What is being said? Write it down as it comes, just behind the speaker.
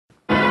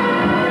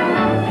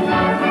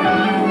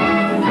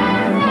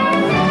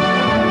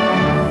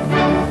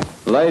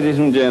Ladies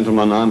and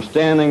gentlemen, I'm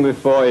standing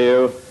before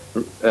you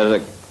as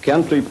a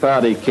country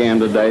party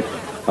candidate.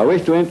 I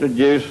wish to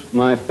introduce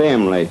my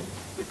family,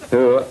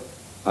 who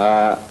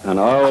are an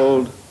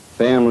old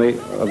family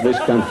of this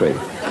country.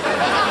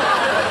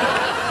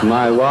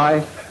 My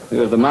wife,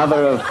 who is the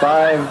mother of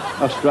 5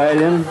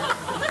 Australians,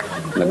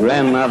 the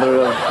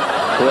grandmother of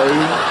 3.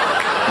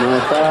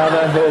 My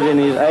father, who's in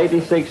his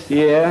 86th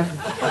year,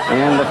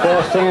 and the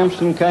first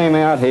Sampson came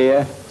out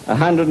here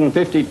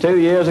 152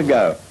 years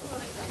ago.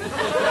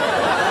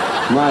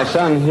 My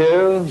son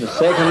Hugh, the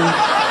second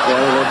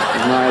eldest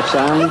of my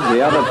sons,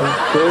 the other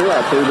 2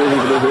 are too busy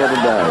to be here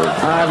today.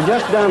 I've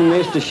just done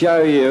this to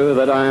show you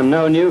that I am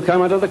no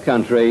newcomer to the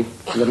country,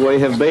 that we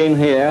have been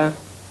here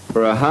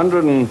for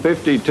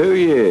 152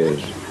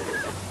 years.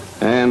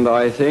 And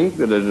I think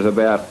that it is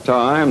about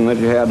time that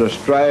you had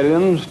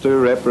Australians to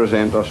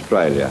represent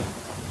Australia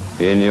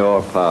in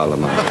your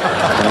parliament.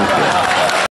 Thank you.